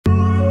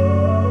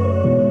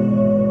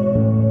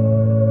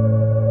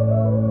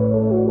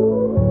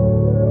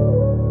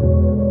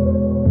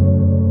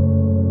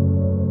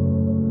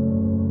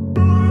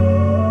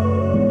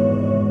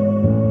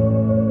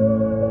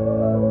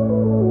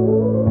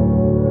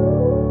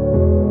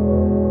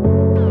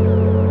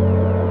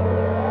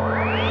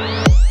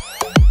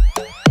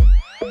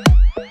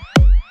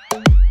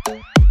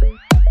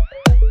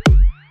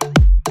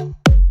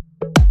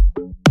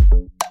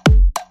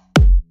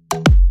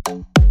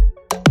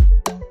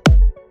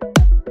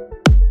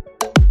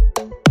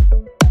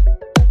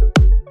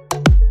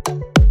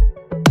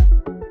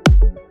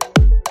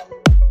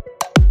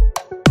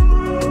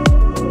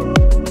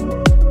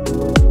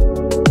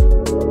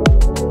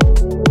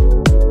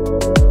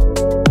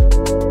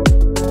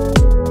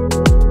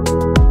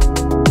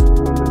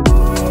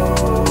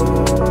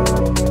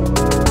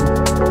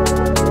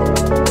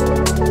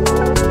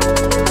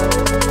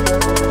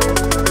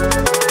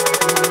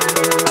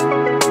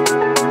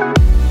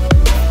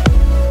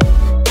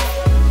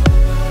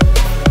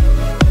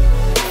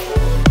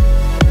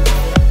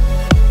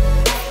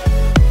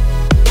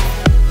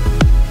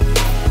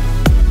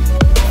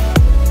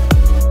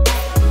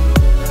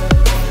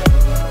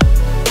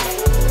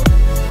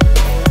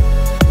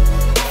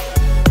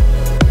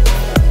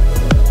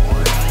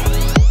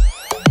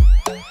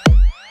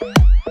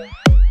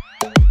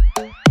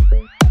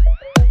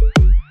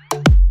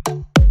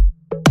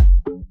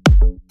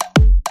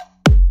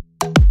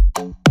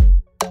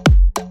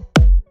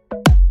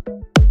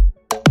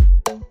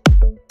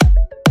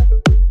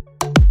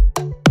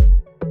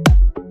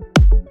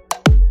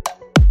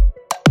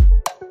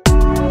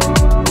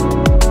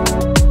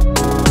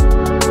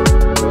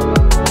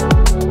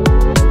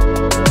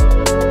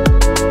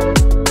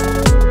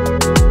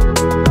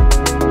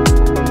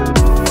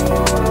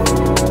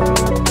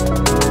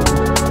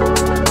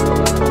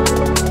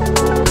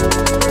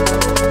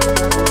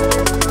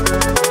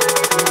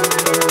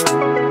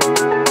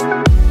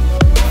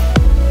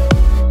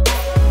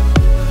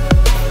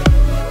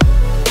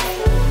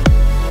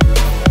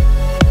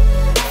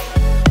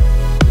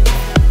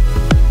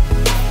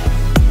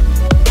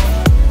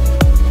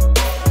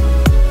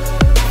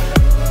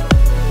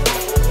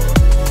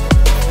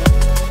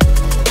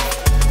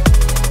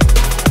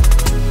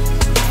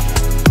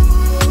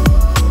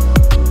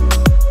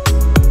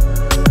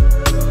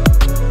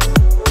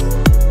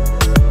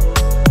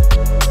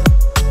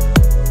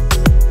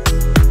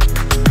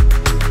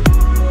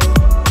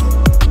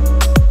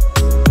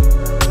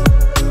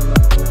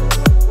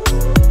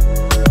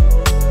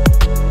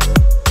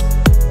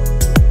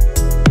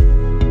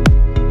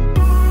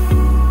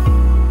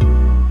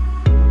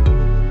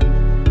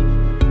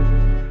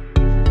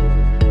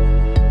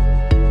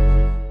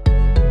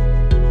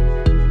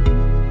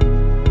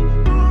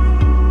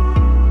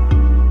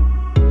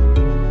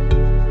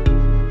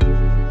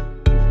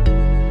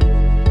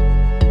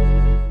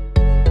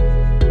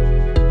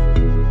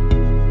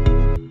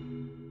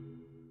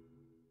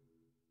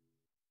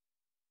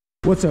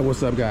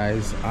What's up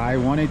guys? I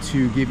wanted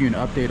to give you an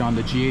update on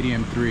the G80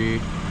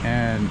 M3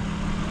 and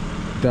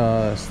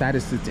the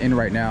status it's in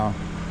right now.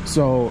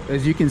 So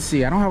as you can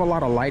see, I don't have a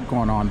lot of light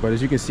going on, but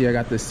as you can see, I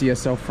got the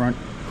CSL front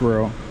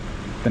grille,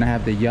 then I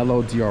have the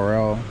yellow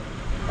DRL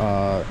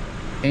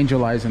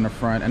angel eyes in the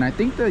front, and I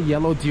think the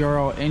yellow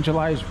DRL angel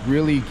eyes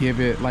really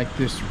give it like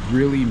this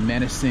really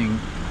menacing,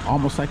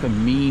 almost like a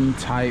mean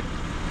type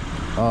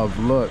of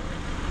look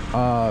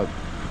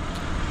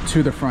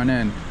to the front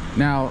end.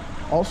 Now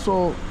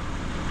also,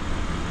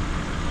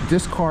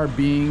 this car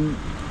being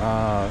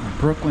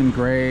Brooklyn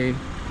gray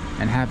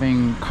and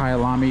having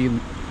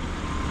Kyalami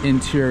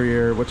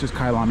interior, which is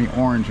Kyalami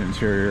orange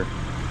interior,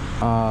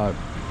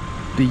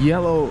 the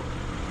yellow,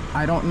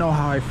 I don't know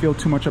how I feel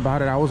too much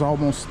about it. I was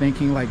almost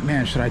thinking like,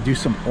 man, should I do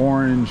some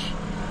orange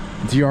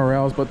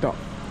DRLs? But the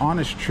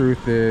honest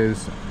truth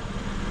is,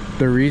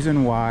 the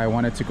reason why I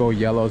wanted to go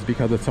yellow is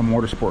because it's a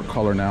motorsport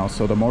color now.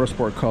 So the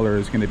motorsport color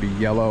is going to be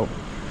yellow.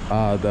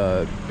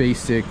 The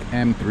basic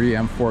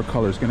M3, M4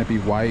 color is going to be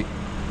white.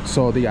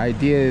 So the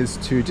idea is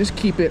to just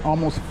keep it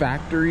almost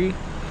factory,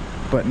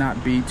 but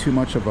not be too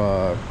much of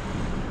a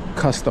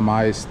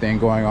customized thing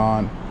going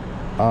on.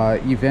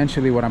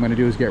 Eventually what I'm going to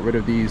do is get rid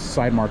of these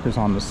side markers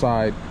on the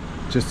side,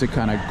 just to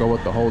kind of go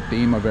with the whole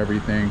theme of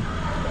everything.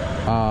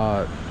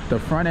 The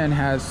front end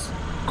has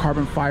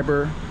carbon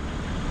fiber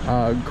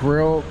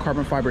grille,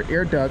 carbon fiber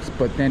air ducts,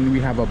 but then we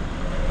have a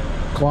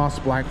gloss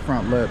black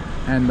front lip.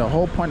 And the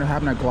whole point of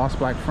having a gloss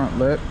black front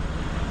lip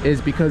is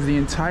because the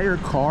entire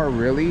car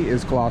really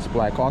is gloss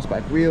black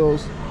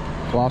wheels,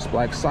 gloss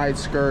black side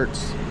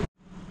skirts.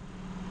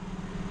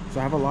 So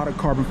I have a lot of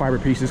carbon fiber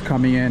pieces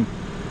coming in.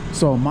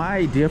 So my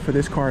idea for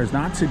this car is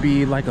not to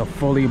be like a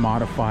fully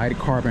modified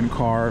carbon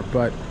car,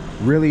 but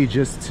really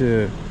just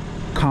to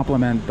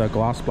complement the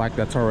gloss black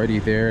that's already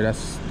there.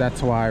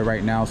 That's why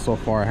right now so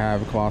far I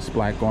have gloss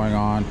black going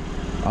on.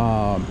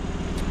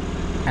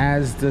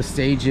 As the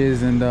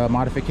stages and the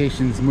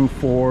modifications move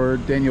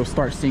forward, then you'll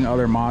start seeing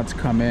other mods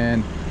come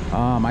in.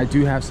 I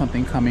do have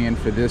something coming in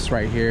for this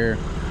right here.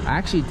 I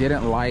actually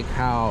didn't like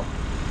how,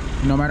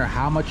 no matter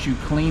how much you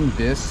clean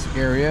this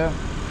area,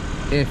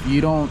 if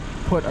you don't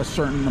put a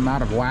certain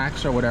amount of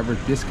wax or whatever,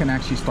 this can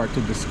actually start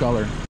to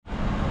discolor.